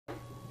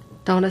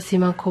Tahu nak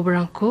simang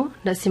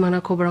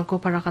koberangko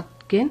parakat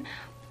gen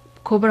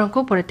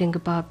koberangko poreteng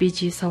gepa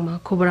biji sama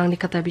koberang ni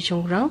kata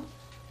bichongrang.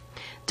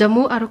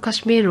 Jammu aru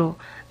Kashmiro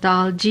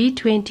dal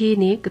G20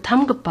 ni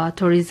getham gepa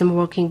tourism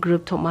working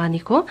group thomani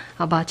ko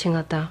aba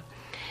chengata.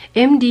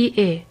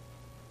 MDA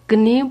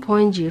gni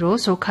 0.0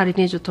 so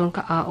karini joton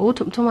ka AO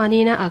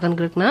thomani na agan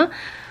grekna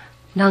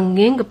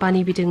nangeng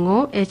gepani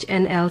bidengo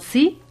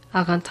HNLC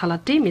agan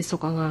thalate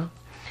misokanga.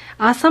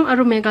 Assam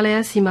aru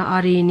Meghalaya sima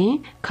ari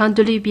ni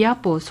kanduli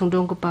biapo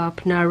sungdong gepa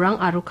pnarang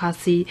aru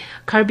khasi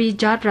karbi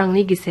jat rang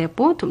ni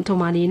gisepo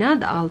thomani na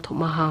dal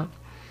thomaha.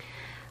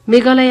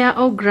 Meghalaya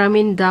o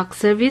Gramin Dak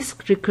Service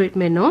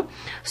Recruitment no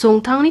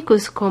songthang ni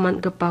kus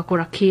command gepa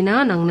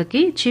korakina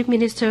nangnaki Chief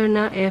Minister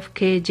na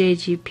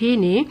FKJGP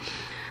ni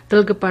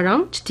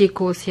dalgeparang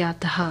chitiko sia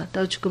taha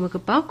tauchukuma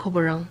gepa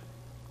kobarang.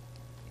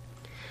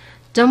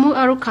 Jammu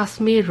aru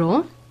Kashmir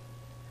ro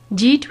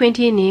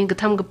G20 ni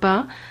getham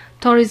gepa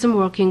tourism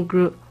working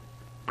group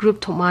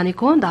thomani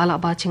ko dala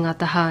ba chinga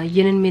taha.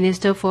 Union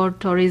Minister for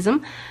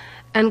Tourism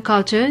and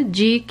Culture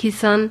G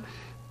Kisan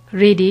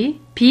Reddy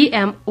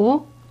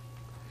PMO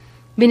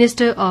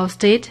Minister of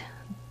State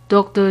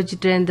Dr.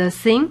 Jitendra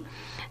Singh,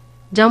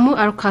 Jammu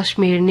and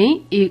Kashmir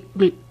ni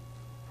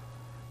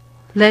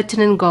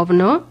Lieutenant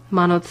Governor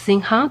Manoj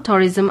Singha,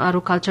 Tourism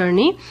and Culture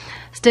ni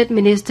State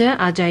Minister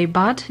Ajay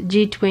Bhatt,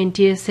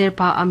 G20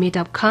 Sherpa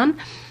Amitabh Khan,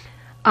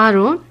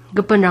 Aro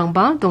Gepenrang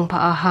ba dongpa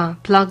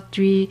aha plug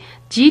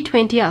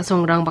G20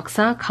 asongrang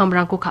baksa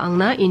khamrang ko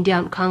kaangna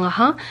Indian khang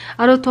aha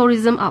aro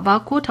tourism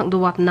aba ko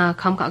thangduwat na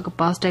kham ka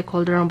gapa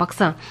stakeholder rang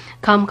baksa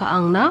kham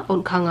kaangna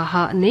on khang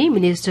aha ni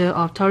Minister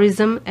of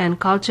Tourism and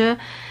Culture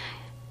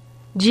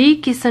G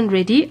Kisan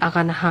Reddy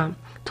aganaha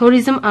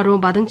tourism aro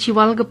badang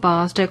chiwal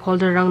gapa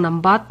stakeholder rang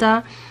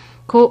nambata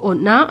ko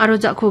onna aro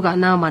jakho ga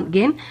na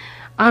mangen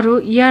aro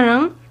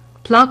yarang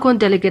Plakon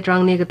delegate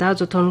rang ni gata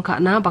joton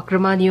kana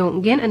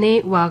bakramaniyo gen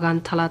ane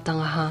wagan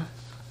talatangaha.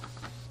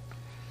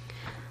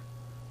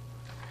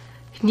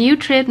 New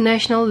Trade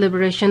National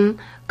Liberation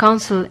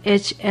Council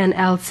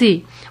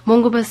HNLC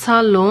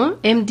Mongobasa lo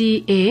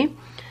MDA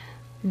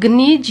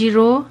gni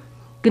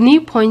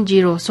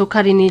 0.0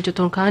 sokarini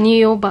joton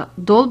kaniyo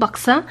dol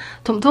baksa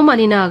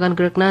tomtomani na agan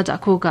grekna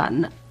jakho ga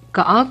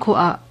a ko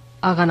a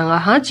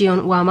aganangaha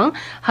jion wamang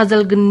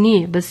hazal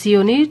gni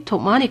basioni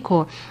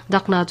tomaniko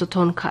dakna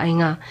joton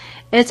kainga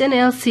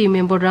HNLC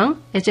memberang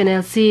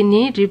HNLC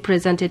ni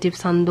representative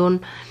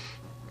Sadon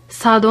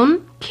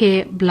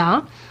K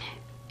Bla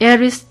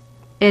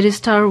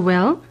Aristar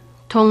Well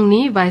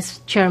Tongni vice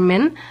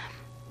chairman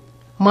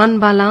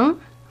Manbalang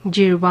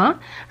Jirwa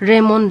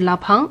Raymond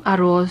Laphang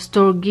aro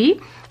Storgi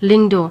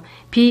Lingdo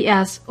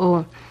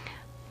PSO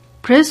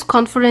press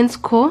conference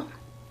ko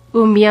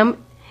umiam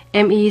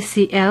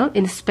MECL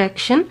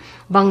inspection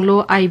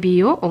banglo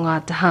IBO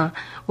ongataha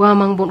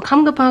wamang bon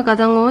khamgapa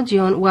gadango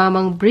jion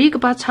wamang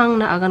brigpa chang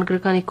na agan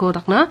grikani ko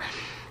dakna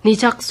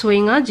nichak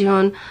swinga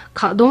jion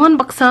khadongan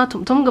baksa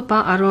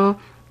thumthumgapa aro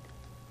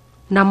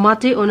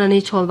namate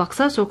onani chol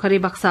baksa sokari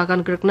baksa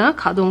agan grikna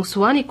khadong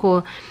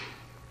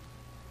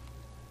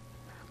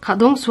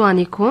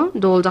swani ko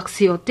dol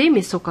jaksi ote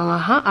misokanga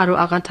ha aro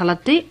agan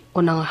thalate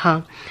onanga ha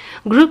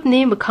Group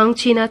ni Mukhang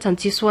China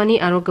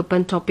Chanchiswani aro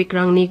gapan topic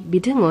rang ni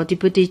bidingo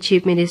Deputy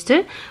Chief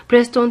Minister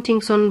Preston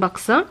Tingson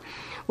Baksa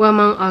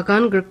wamang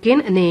agan gerkin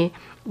ane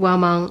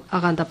wamang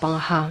agan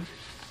tapangaha.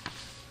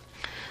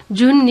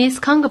 Jun ni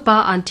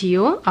skangapa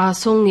antio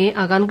asonge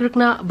agan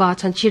gerkna ba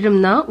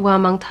chanchirimna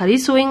wamang thari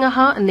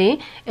soingaha ane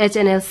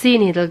HNLC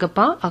ni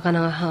dalgapa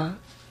aganangaha.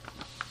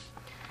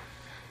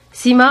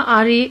 Sima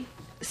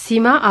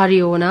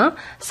Ariona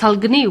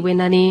Salgni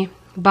Wenani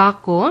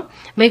Bako,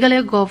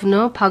 Meghalaya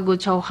Governor Phagu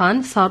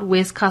Chauhan,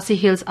 Southwest Khasi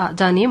Hills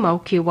Ajani,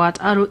 Maukiwat,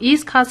 Aro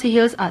East Khasi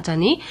Hills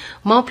Ajani,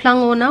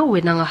 Mauplangona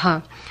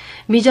Wenangaha.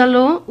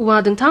 Mijalo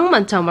Wadentang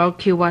Mancha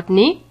Maukiwat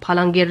ni,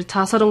 Palangir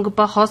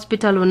Tasarongpa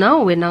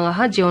Hospitalona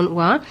Wenangaha John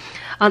Wa,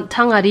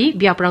 Antangari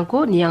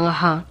Biapranko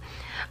Niangaha.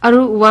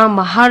 Aru Wa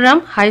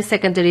Maharam High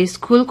Secondary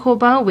School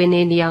Koba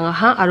Wene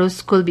Niangaha, Aru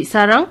School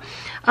Bisarang,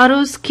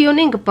 Aru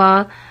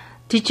Skioningpa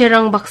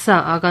Teacherang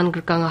Baksa Agan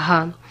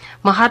Grikangaha.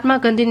 Mahatma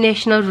Gandhi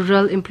National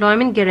Rural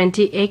Employment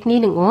Guarantee Act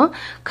ni ngo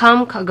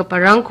kam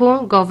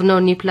kagaparangko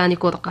governor ni plani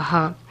ko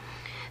takaha.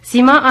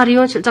 Sima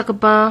Arion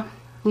chilchakapa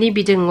ni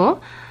bidengo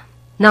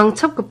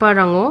nangchap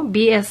kaparango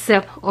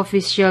BSF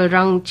official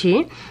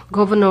rangchi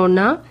governor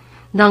na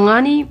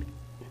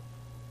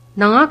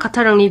nanga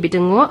katarang ni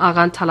bidengo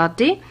agan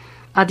thalate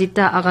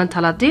adita agan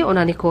thalate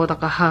onani ko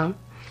takaha.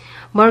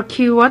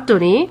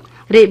 Markiwatoni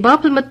reba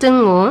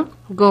pilmatengo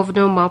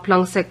governor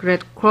Maplang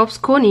Sacred Crops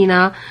ko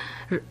nina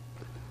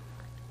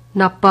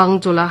Napang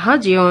Jolaha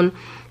Jion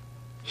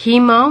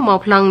Hima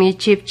Maplang ni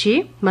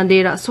Chipchi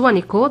Mandera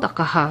Swaniko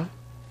Dakaha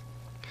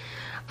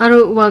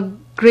Aru wa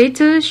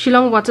Greater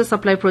Shillong Water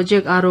Supply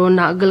Project Aru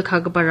Nagal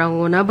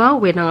Kagabarango Naba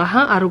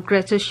Wenangaha Aru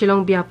Greater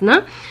Shillong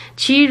Biapna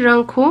Chi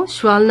Rangko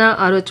Shwalna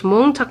Aru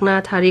Tmong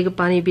Takna Tarig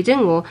Pani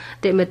Bidengo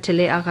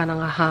Demetele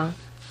Aganangaha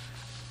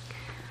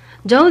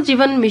Jal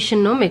Jivan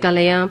Mission no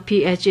Meghalaya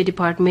PHA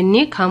Department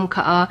ni kham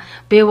kha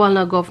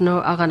Bewalna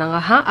Governor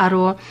agananga ha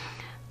aro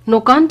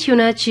nokan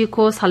tuna chi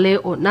ko sale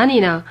o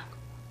nanina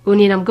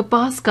uninam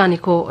gepas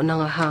kaniko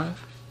onanga ha.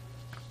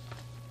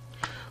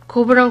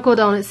 Kobrang ko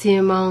dawn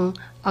simang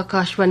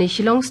Akashwani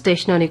Shillong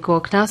Station ni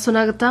ko kna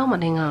sunagata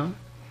manenga.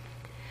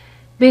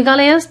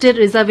 Meghalaya State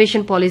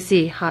Reservation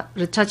Policy ha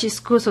rechachi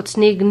school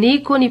sotni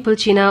gni ko nipul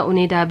china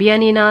unida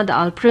bianina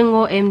da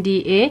alpringo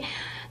MDA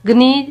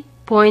gni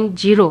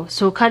 0.0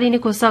 so karini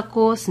ko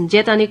sako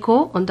senjatani ko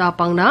onda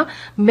pangna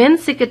main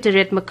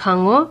secretariat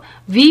makhango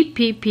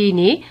VPP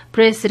ni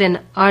President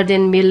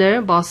Arden Miller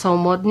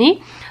Basomod ni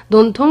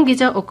dontong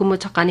gija okumu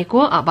chakani ko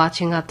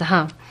abachinga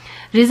taha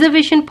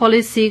reservation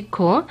policy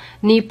ko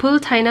ni pul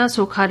thaina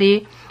sokari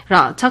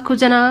ra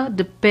chakujana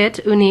the pet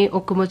uni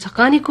okumu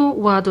chakani ko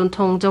wa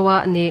dontong jawa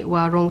ne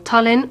wa rong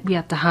talent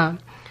biataha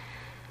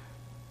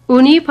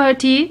Uni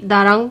party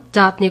darang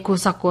jatni ko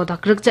sako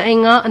dakruk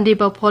jainga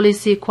andiba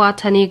policy kwa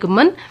thani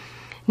gman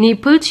ni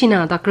pulchina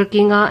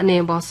dakrukinga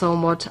ne baso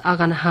mot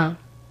aganaha.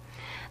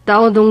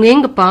 Dao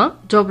dongeng pa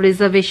job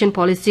reservation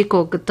policy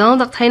ko gatang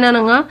dak thaina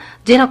nanga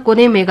jena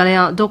kone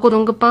Meghalaya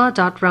dokodongpa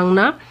jat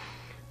rangna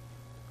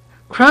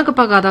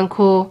kragpa gadang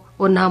ko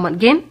onamat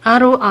gen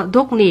aro a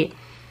dokni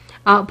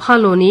a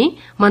phaloni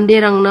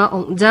manderangna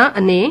ongja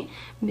ane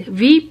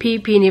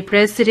VPP ni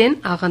president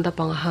aganda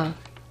pangaha.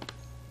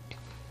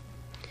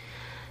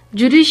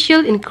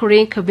 Judicial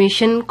Inquiry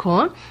Commission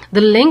ko the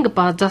link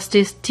ba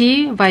Justice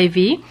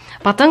T.Y.V.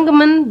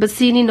 Patanggaman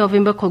basini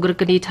November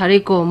kogrkani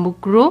tariko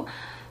mukro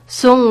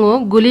songo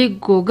guli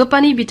go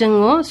gapani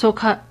bitango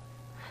soka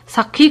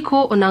sakhi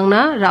ko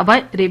onangna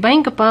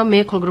rebaing kapa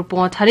me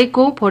kogrpo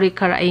tariko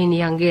porikar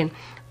aini yangen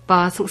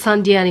pa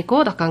sandiani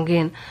ko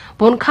dakangen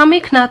bon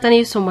khame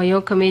khnatani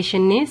somayo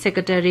commission ni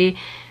secretary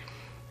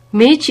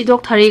me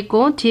chidok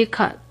tariko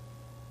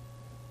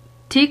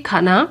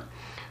tikhana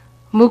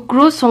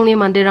Mukro songni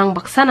manderang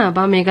baksana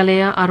ba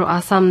Meghalaya aro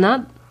Assam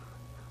na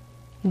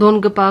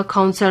dongpa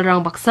council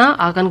rang baksa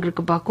agan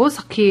grikpa ko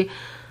sakhi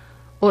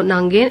o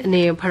nangen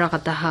ne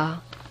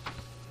pharakataha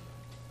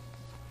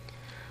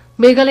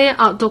Meghalaya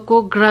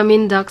Outoko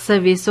Gramin Dak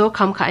Service o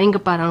khamkha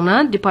engpa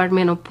rangna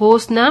Department of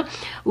Post na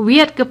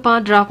wiat kapa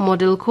draft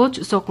model ko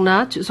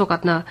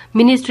chusokatna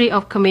Ministry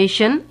of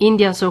Commission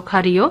India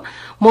Sokario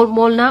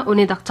molna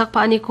une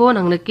dakchakpa ani ko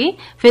nangnaki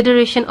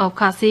Federation of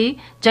Khasi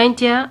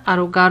Jaintia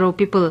aro Garo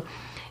people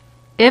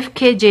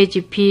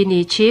FKJGP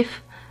ni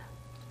chief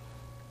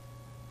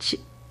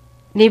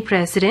ni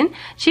president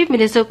chief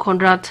minister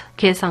Conrad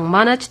Kesang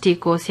Manachti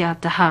ko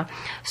siataha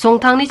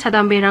songthangni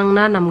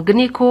chadamberangna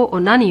namgni ko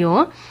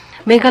onanio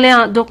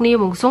Meghalaya dokni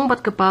mungsong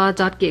batkapa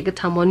jatke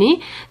gathamoni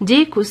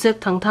je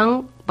kusek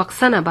thangthang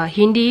baksana ba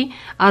Hindi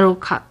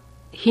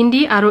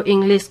aro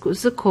English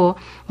kusukho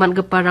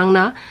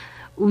mangparangna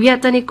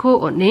wiatani ko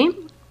one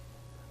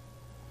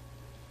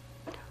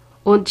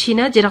on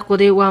China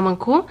jerakode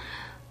wamangko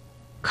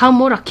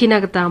Khamo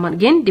rakhina gata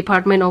mangen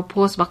Department of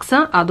Post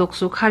baksa adok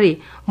sukhari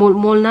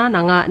molna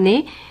nanga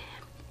ne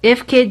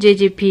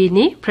FKJGP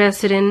ni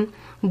President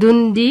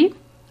Dundi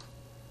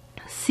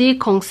C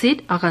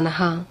Khongsit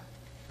aganaha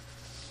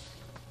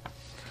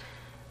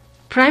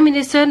Prime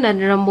Minister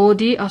Narendra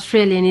Modi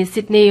Australia ni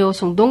Sydney yo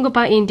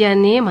songdongpa India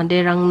ne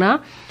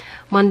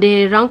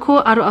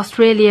manderangko aro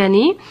Australia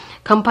ni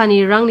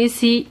company rang ni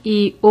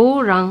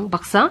CEO rang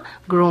baksa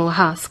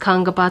grongha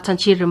skhangpa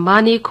chanchi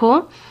ramani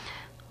ko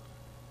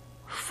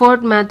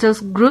Ford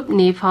Metals Group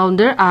ni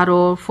founder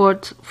aro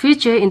Ford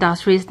Future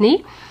Industries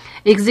ni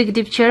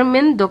Executive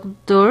Chairman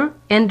Dr.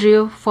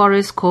 Andrew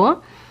Forrest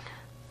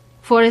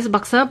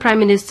baksa Prime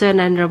Minister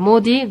Narendra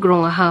Modi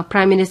grongaha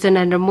Prime Minister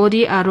Narendra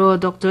Modi aro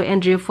Dr.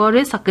 Andrew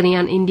Forrest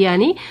saknian India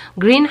ni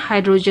Green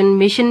Hydrogen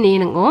Mission ni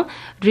ngo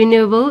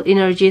renewable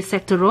energy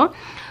sector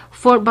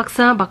Ford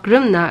baksa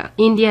bakram na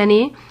India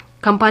ni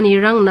company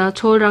rang na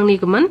chol rang ni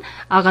gaman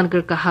agan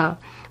gerkaha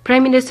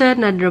Prime Minister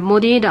Narendra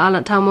Modi da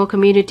Alatamo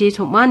community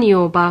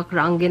Tomanio bak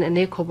rangin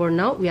ane khobor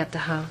na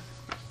wiataha.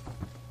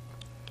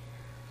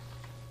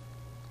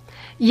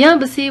 Yang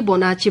besi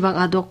bona chibang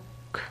adok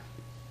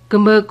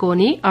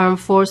Gumbergoni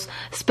Armed Force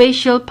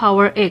Special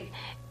Power Act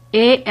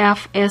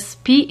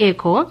AFSPA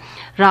ko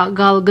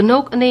ragal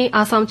gnok ane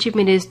Assam Chief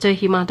Minister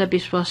Himanta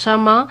Biswa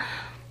Sharma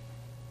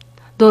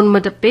don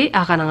madape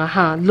akananga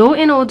ha law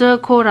and order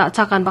ko ra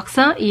chakan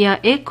baksa ia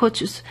ko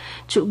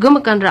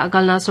gamakan ra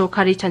galna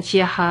sorkari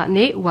chanchia ha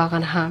ne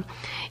wagan ha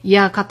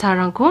ia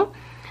katarang ko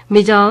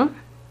mijal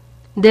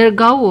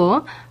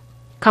dergawo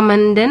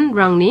commandant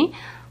rangni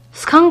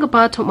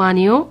skhangpa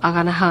thomanio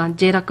agana ha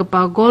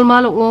jerakpa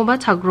golmal ngoba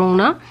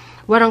chagrongna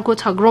warangko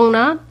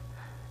chagrongna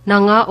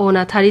nanga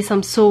ona thari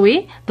samsowe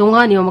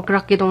donga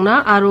niyomakrake dongna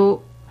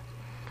aro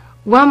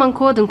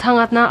wamangko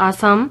dingthangatna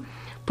Assam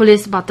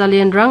Police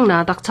Battalion rang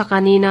na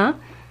dakchakani na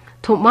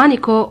thumani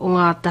ko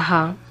unga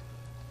taha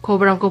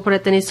kobrang ko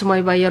paretani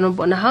sumay bayan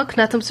bo na hak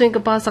natum swing ka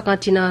pa sa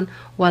kantinan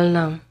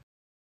walnang